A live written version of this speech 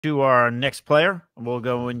to our next player. We'll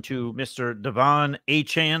go into Mr. DeVon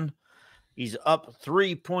Achane. He's up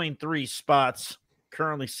 3.3 spots,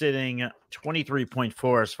 currently sitting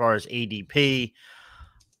 23.4 as far as ADP.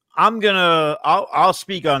 I'll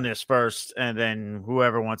speak on this first, and then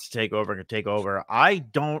whoever wants to take over can take over. I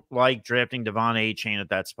don't like drafting DeVon Achane at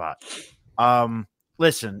that spot.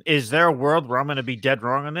 Listen, is there a world where I'm going to be dead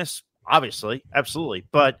wrong on this? Obviously, absolutely.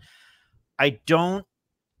 But I don't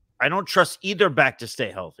trust either back to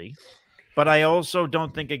stay healthy. But I also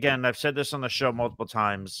don't think, again, I've said this on the show multiple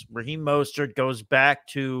times, Raheem Mostert goes back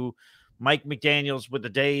to Mike McDaniels with the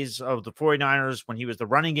days of the 49ers when he was the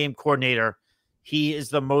running game coordinator. He is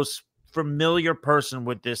the most familiar person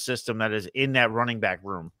with this system that is in that running back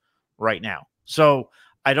room right now. So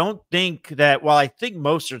I don't think that, while I think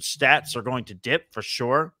Mostert's stats are going to dip for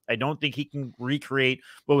sure, I don't think he can recreate,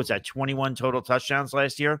 what was that, 21 total touchdowns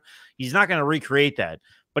last year? He's not going to recreate that,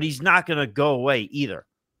 but he's not going to go away either.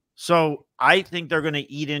 So I think they're going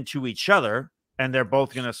to eat into each other, and they're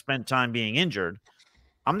both going to spend time being injured.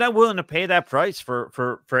 I'm not willing to pay that price for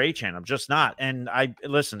Achane. I'm just not. And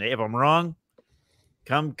listen, if I'm wrong,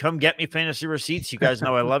 come get me fantasy receipts. You guys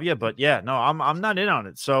know I love you, but yeah, no, I'm not in on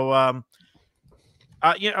it. So,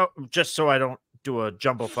 just so I don't do a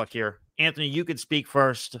jumble fuck here, Anthony, you could speak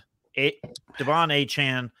first. DeVon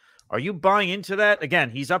Achane, are you buying into that?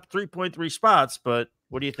 Again, he's up 3.3 spots, but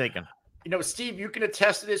what are you thinking? Steve, you can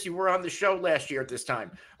attest to this. You were on the show last year at this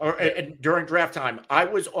time, or during draft time. I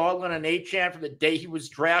was all in on Achane from the day he was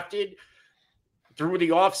drafted through the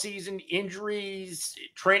offseason, injuries,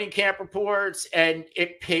 training camp reports, and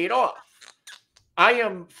it paid off. I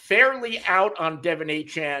am fairly out on De'Von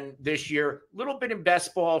Achane this year. A little bit in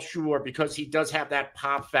best ball, sure, because he does have that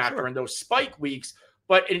pop factor in those spike weeks.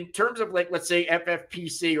 But in terms of, like, let's say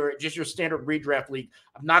FFPC or just your standard redraft league,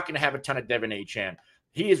 I'm not going to have a ton of De'Von Achane.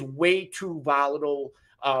 He is way too volatile.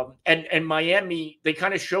 And Miami, they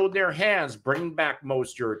kind of showed their hands bringing back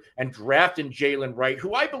Mostert and drafting Jalen Wright,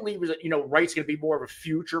 who I believe is, Wright's going to be more of a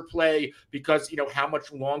future play because, how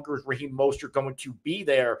much longer is Raheem Mostert going to be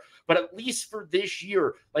there? But at least for this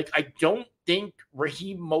year, I don't think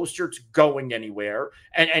Raheem Mostert's going anywhere.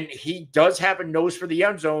 And he does have a nose for the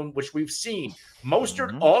end zone, which we've seen.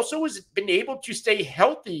 Mostert also has been able to stay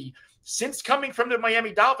healthy since coming from the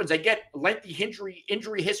Miami Dolphins. I get lengthy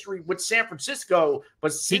injury history with San Francisco,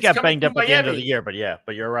 but since he got banged up Miami, at the end of the year. But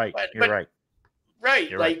you're right. You're right.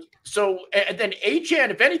 Right. So, and then Achane,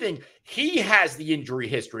 if anything, he has the injury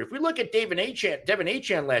history. If we look at De'Von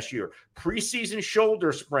Achane last year, preseason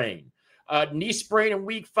shoulder sprain, knee sprain in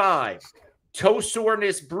week 5, toe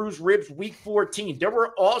soreness, bruised ribs, week 14. There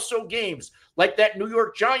were also games like that New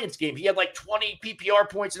York Giants game. He had 20 PPR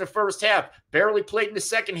points in the first half, barely played in the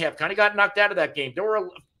second half, kind of got knocked out of that game. There were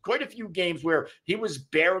quite a few games where he was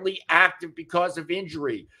barely active because of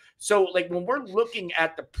injury. So, when we're looking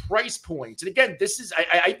at the price points, and again, this is,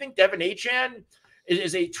 I think De'Von Achane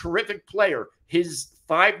is a terrific player. His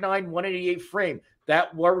 5'9", 188 frame,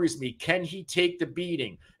 that worries me. Can he take the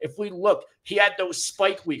beating? If we look, he had those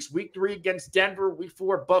spike weeks, week 3 against Denver, week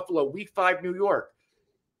 4 Buffalo, week 5 New York,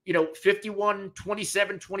 51,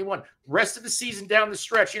 27, 21. Rest of the season down the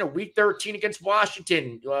stretch, week 13 against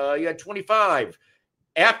Washington, he had 25.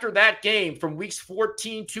 After that game, from weeks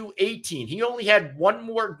 14 to 18, he only had one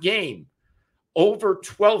more game over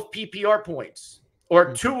 12 PPR points,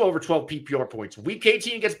 or 2 over 12 PPR points. Week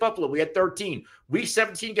 18 against Buffalo, we had 13. Week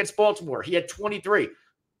 17 against Baltimore, he had 23.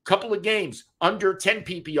 Couple of games under 10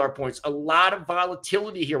 PPR points. A lot of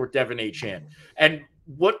volatility here with De'Von Achane. And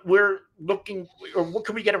what we're looking, or what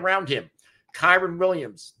can we get around him? Kyren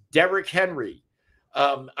Williams, Derrick Henry.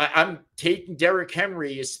 I'm taking Derrick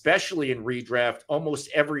Henry, especially in redraft, almost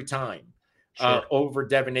every time over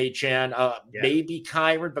De'Von Achane. Maybe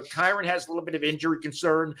Kyren, but Kyren has a little bit of injury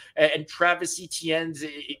concern, and Travis Etienne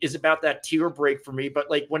is about that tier break for me. But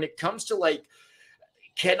when it comes to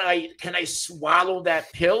can I swallow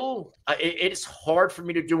that pill? It's hard for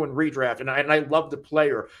me to do in redraft, and I love the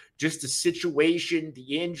player. Just the situation,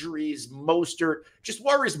 the injuries, Mostert just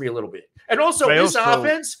worries me a little bit. And also this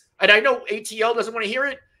offense, and I know ATL doesn't want to hear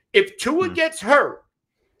it. If Tua gets hurt,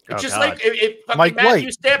 it's just like if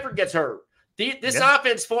Matthew Stafford gets hurt, this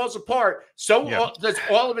offense falls apart. So does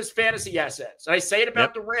all of his fantasy assets. And I say it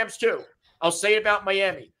about the Rams too. I'll say it about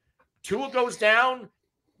Miami. Tua goes down,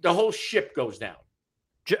 the whole ship goes down.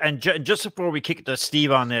 And just before we kick it to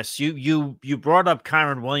Steve on this, you brought up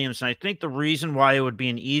Kyren Williams, and I think the reason why it would be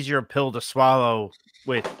an easier pill to swallow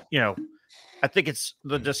with, I think it's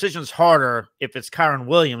the decision's harder if it's Kyren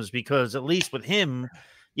Williams, because at least with him,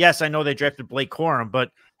 yes, I know they drafted Blake Corum,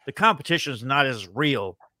 but the competition is not as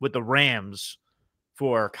real with the Rams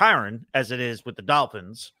for Kyron as it is with the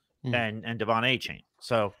Dolphins and DeVon Achane.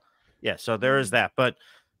 So, yeah, so there is that. But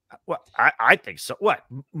I think so. What?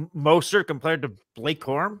 Mostert compared to Blake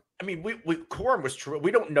Corum? I mean, Corum was true. We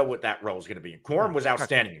don't know what that role is going to be. Corum was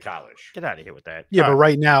outstanding in college. Get out of here with that. Yeah, but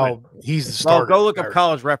right now he's the starter. Well, go look up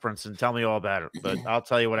College Reference and tell me all about it. But I'll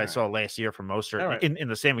tell you what I saw last year from Mostert in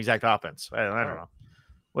the same exact offense. I don't know.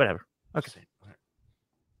 Whatever. Okay.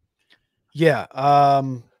 Yeah.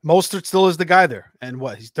 Mostert still is the guy there. And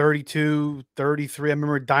what? He's 32, 33. I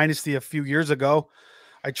remember Dynasty a few years ago.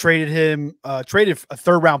 I traded him, traded a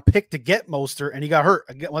 3rd round pick to get Mostert, and he got hurt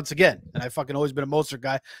once again. And I fucking always been a Mostert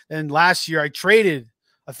guy. And last year I traded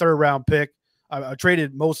a 3rd round pick. I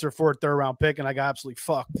traded Mostert for a 3rd round pick, and I got absolutely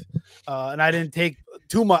fucked. And I didn't take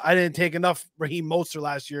too much. I didn't take enough Raheem Mostert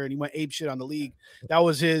last year, and he went ape shit on the league. That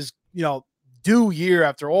was his, due year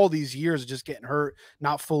after all these years of just getting hurt,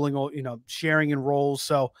 not fooling, sharing in roles.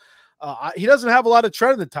 So he doesn't have a lot of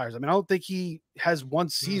tread in the tires. I mean, I don't think he has one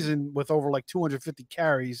season with over like 250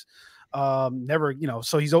 carries. Never,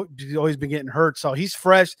 so he's always been getting hurt. So he's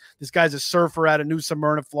fresh. This guy's a surfer out of New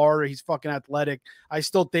Smyrna, Florida. He's fucking athletic. I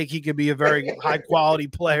still think he could be a very high quality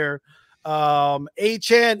player.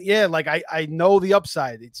 Achane, yeah, like I know the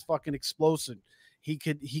upside. It's fucking explosive. He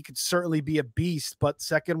could certainly be a beast, but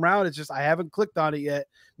 2nd round, it's just I haven't clicked on it yet.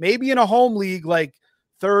 Maybe in a home league, like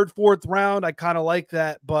 3rd, 4th round, I kind of like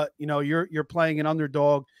that. But you're playing an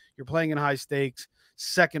underdog, you're playing in high stakes.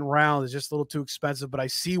 2nd round is just a little too expensive, but I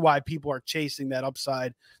see why people are chasing that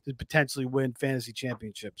upside to potentially win fantasy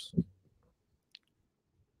championships.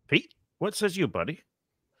 Pete, what says you, buddy?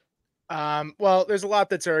 Well, there's a lot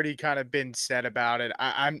that's already kind of been said about it.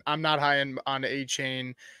 I'm not high on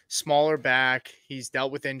Achane. Smaller back. He's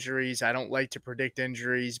dealt with injuries. I don't like to predict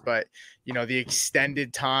injuries, but the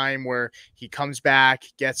extended time where he comes back,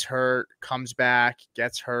 gets hurt, comes back,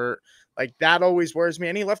 gets hurt, like that always worries me.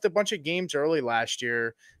 And he left a bunch of games early last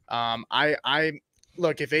year. I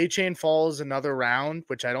look, if Achane falls another round,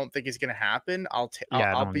 which I don't think is going to happen, I'll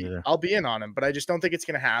be in on him, but I just don't think it's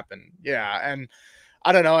going to happen. Yeah, and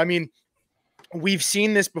I don't know. I mean, we've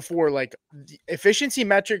seen this before. Like, efficiency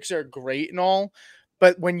metrics are great and all,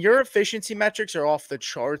 but when your efficiency metrics are off the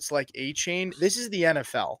charts, like Achane, this is the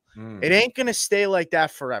NFL. It ain't gonna stay like that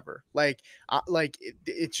forever.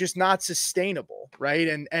 It's just not sustainable, right?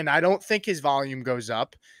 And I don't think his volume goes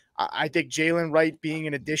up. I think Jalen Wright being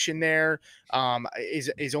an addition there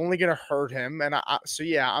is only gonna hurt him. And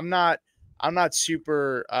I'm not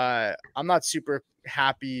super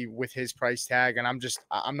happy with his price tag, and I'm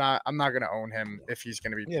not going to own him if he's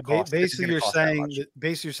going to be. Yeah, basically you're saying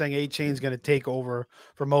Achane's going to take over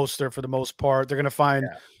for Mostert for the most part. They're going to find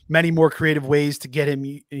many more creative ways to get him,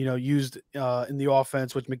 used in the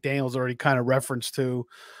offense, which McDaniel's already kind of referenced to.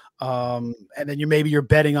 And then you're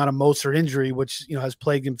betting on a Mostert injury, which has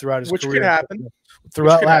plagued him throughout his career. Which could happen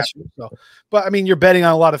throughout last year. So, but I mean, you're betting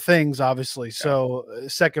on a lot of things, obviously. Yeah. So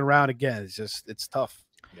 2nd round again, it's tough.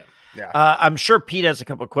 Yeah. I'm sure Pete has a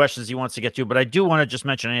couple of questions he wants to get to, but I do want to just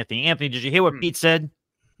mention Anthony. Anthony, did you hear what Pete said?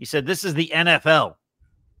 He said this is the NFL.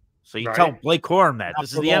 So you tell Blake Corum that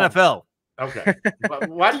this is the NFL. Okay.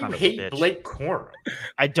 Why do you hate Blake Corum?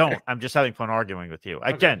 I don't. I'm just having fun arguing with you.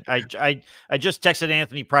 Again, I just texted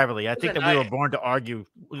Anthony privately. I think that we were born to argue.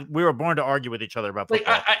 We were born to argue with each other about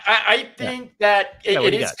football. I think that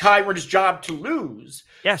it is Kyron's job to lose.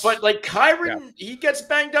 Yes. But like Kyron, he gets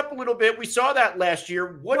banged up a little bit. We saw that last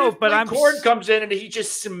year. What if Blake Corum comes in and he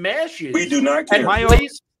just smashes? We do not care. My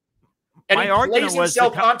argument was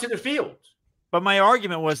himself onto the field. But my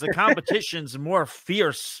argument was the competition's more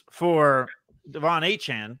fierce for DeVon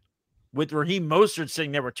Achane with Raheem Mostert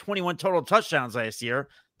sitting there with 21 total touchdowns last year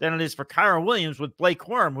than it is for Kyron Williams with Blake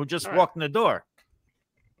Corum, who just walked in the door.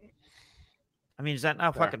 I mean, is that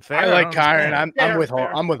not fucking fair? I like Kyron. I'm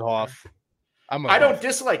with Hoff. I don't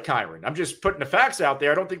dislike Kyron. I'm just putting the facts out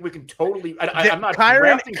there. I don't think we can totally. I'm not.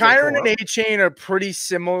 Kyron and Achane are pretty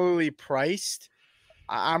similarly priced.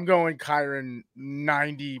 I'm going Kyron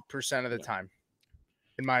 90% of the time.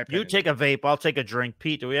 In my opinion. You take a vape, I'll take a drink.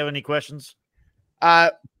 Pete, do we have any questions?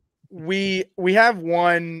 We have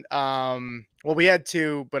one. Well, we had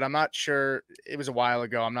two, but I'm not sure. It was a while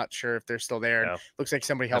ago. I'm not sure if they're still there. No. Looks like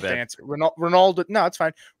somebody helped answer. Ronaldo. No, it's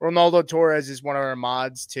fine. Ronaldo Torres is one of our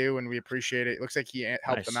mods too, and we appreciate it. It looks like he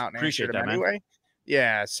helped them out and answered them anyway. Man.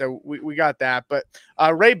 Yeah, so we got that. But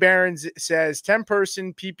Ray Barons says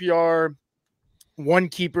 10-person PPR. 1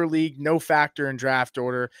 keeper league, no factor in draft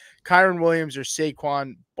order. Kyron Williams or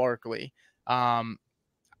Saquon Barkley. I'll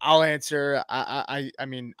answer. I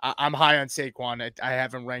mean, I'm high on Saquon. I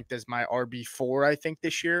have him ranked as my RB4, I think,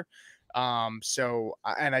 this year. So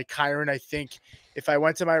Kyron, I think if I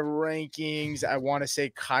went to my rankings, I want to say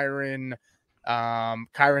Kyron's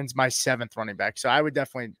my 7th running back. So I'd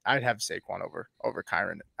have Saquon over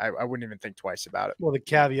Kyron. I wouldn't even think twice about it. Well, the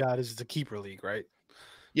caveat is it's a keeper league, right?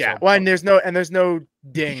 Yeah. So, Well, and there's no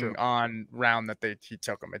ding on round that he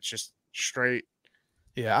took him. It's just straight.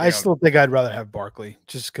 Yeah, I still think I'd rather have Barkley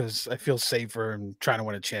just because I feel safer and trying to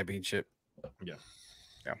win a championship. Yeah.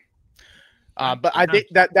 But I think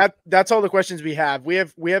that's all the questions we have. We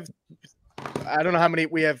have I don't know how many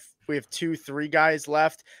we have 2-3 guys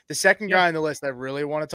left. The second guy on the list I really want to